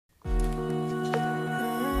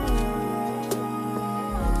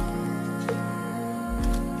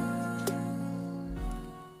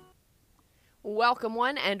Welcome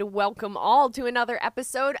one and welcome all to another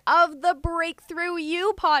episode of the Breakthrough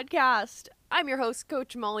You podcast. I'm your host,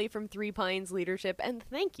 Coach Molly from Three Pines Leadership, and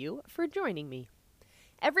thank you for joining me.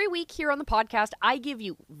 Every week here on the podcast, I give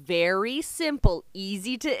you very simple,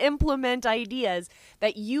 easy to implement ideas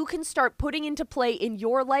that you can start putting into play in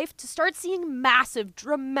your life to start seeing massive,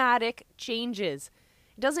 dramatic changes.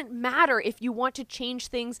 It doesn't matter if you want to change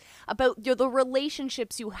things about the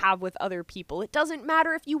relationships you have with other people. It doesn't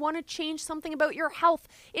matter if you want to change something about your health.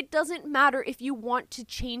 It doesn't matter if you want to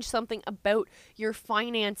change something about your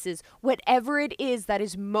finances. Whatever it is that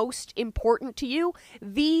is most important to you,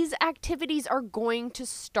 these activities are going to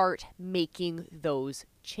start making those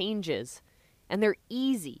changes. And they're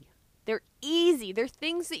easy. They're easy. They're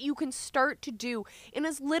things that you can start to do in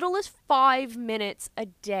as little as 5 minutes a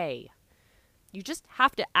day. You just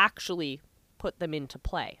have to actually put them into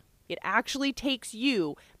play. It actually takes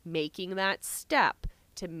you making that step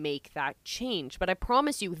to make that change. But I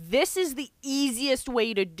promise you, this is the easiest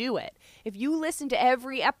way to do it. If you listen to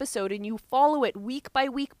every episode and you follow it week by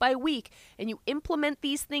week by week, and you implement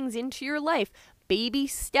these things into your life, baby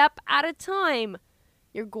step at a time,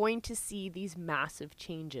 you're going to see these massive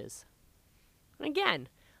changes. And again,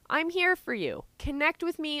 I'm here for you. Connect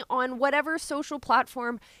with me on whatever social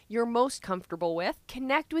platform you're most comfortable with.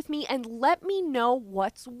 Connect with me and let me know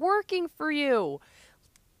what's working for you.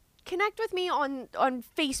 Connect with me on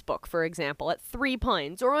Facebook, for example, at Three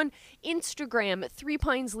Pines, or on Instagram at Three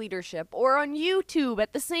Pines Leadership, or on YouTube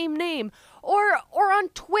at the same name, or on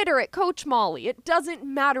Twitter at Coach Molly. It doesn't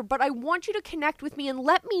matter, but I want you to connect with me and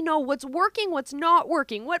let me know what's working, what's not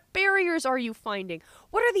working, what barriers are you finding,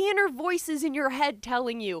 what are the inner voices in your head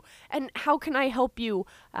telling you, and how can I help you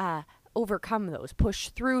overcome those, push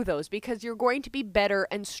through those, because you're going to be better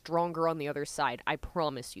and stronger on the other side. I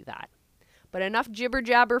promise you that. But enough jibber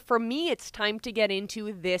jabber from me. It's time to get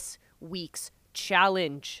into this week's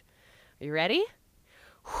challenge. Are you ready?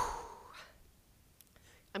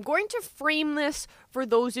 I'm going to frame this for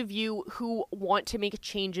those of you who want to make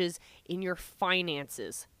changes in your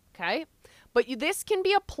finances, okay? But this can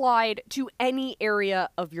be applied to any area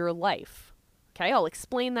of your life, okay? I'll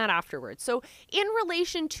explain that afterwards. So in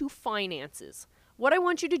relation to finances, what I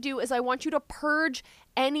want you to do is I want you to purge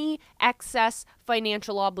any excess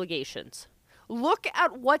financial obligations. Look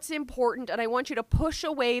at what's important, and I want you to push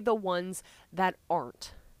away the ones that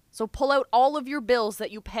aren't. So pull out all of your bills that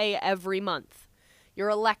you pay every month. Your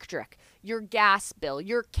electric, your gas bill,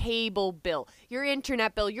 your cable bill, your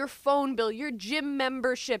internet bill, your phone bill, your gym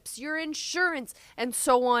memberships, your insurance, and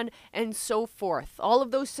so on and so forth. All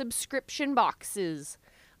of those subscription boxes.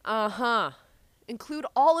 Include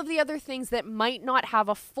all of the other things that might not have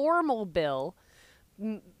a formal bill.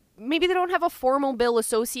 Maybe they don't have a formal bill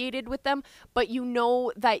associated with them, but you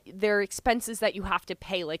know that they're expenses that you have to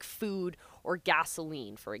pay, like food or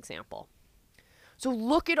gasoline, for example. So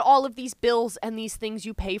look at all of these bills and these things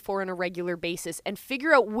you pay for on a regular basis and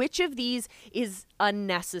figure out which of these is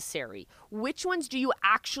unnecessary. Which ones do you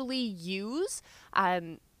actually use,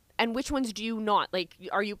 and which ones do you not? Like,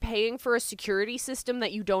 are you paying for a security system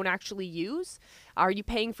that you don't actually use? Are you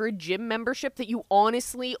paying for a gym membership that you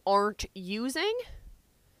honestly aren't using?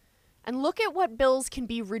 And look at what bills can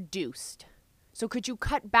be reduced. So could you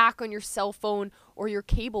cut back on your cell phone or your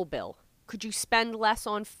cable bill? Could you spend less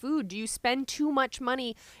on food? Do you spend too much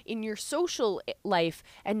money in your social life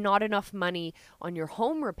and not enough money on your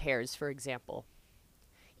home repairs, for example?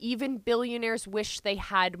 Even billionaires wish they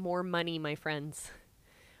had more money, my friends.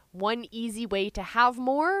 One easy way to have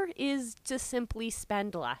more is to simply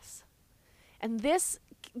spend less. And this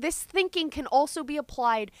thinking can also be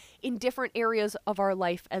applied in different areas of our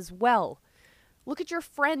life as well. Look at your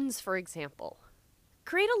friends, for example.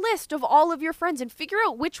 Create a list of all of your friends and figure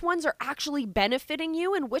out which ones are actually benefiting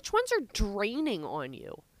you and which ones are draining on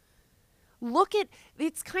you.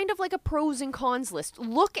 It's kind of like a pros and cons list.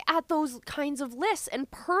 Look at those kinds of lists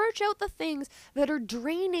and purge out the things that are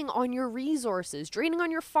draining on your resources, draining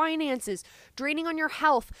on your finances, draining on your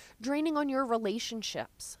health, draining on your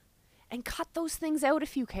relationships. And cut those things out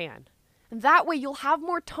if you can. And that way you'll have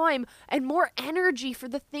more time and more energy for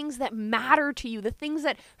the things that matter to you, the things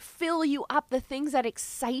that fill you up, the things that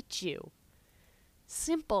excite you.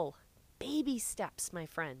 Simple baby steps, my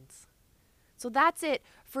friends. So that's it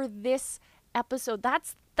for this episode.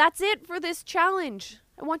 That's it for this challenge.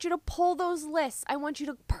 I want you to pull those lists. I want you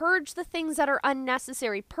to purge the things that are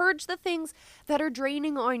unnecessary. Purge the things that are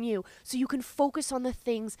draining on you so you can focus on the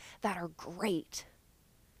things that are great.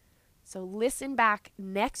 So listen back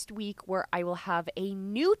next week where I will have a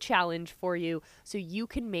new challenge for you so you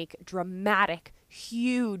can make dramatic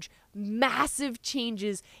huge, massive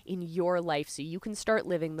changes in your life so you can start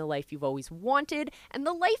living the life you've always wanted and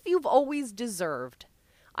the life you've always deserved.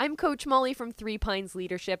 I'm Coach Molly from Three Pines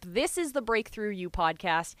Leadership. This is the Breakthrough You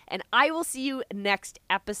podcast, and I will see you next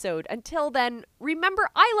episode. Until then, remember,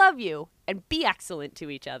 I love you, and be excellent to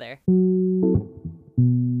each other.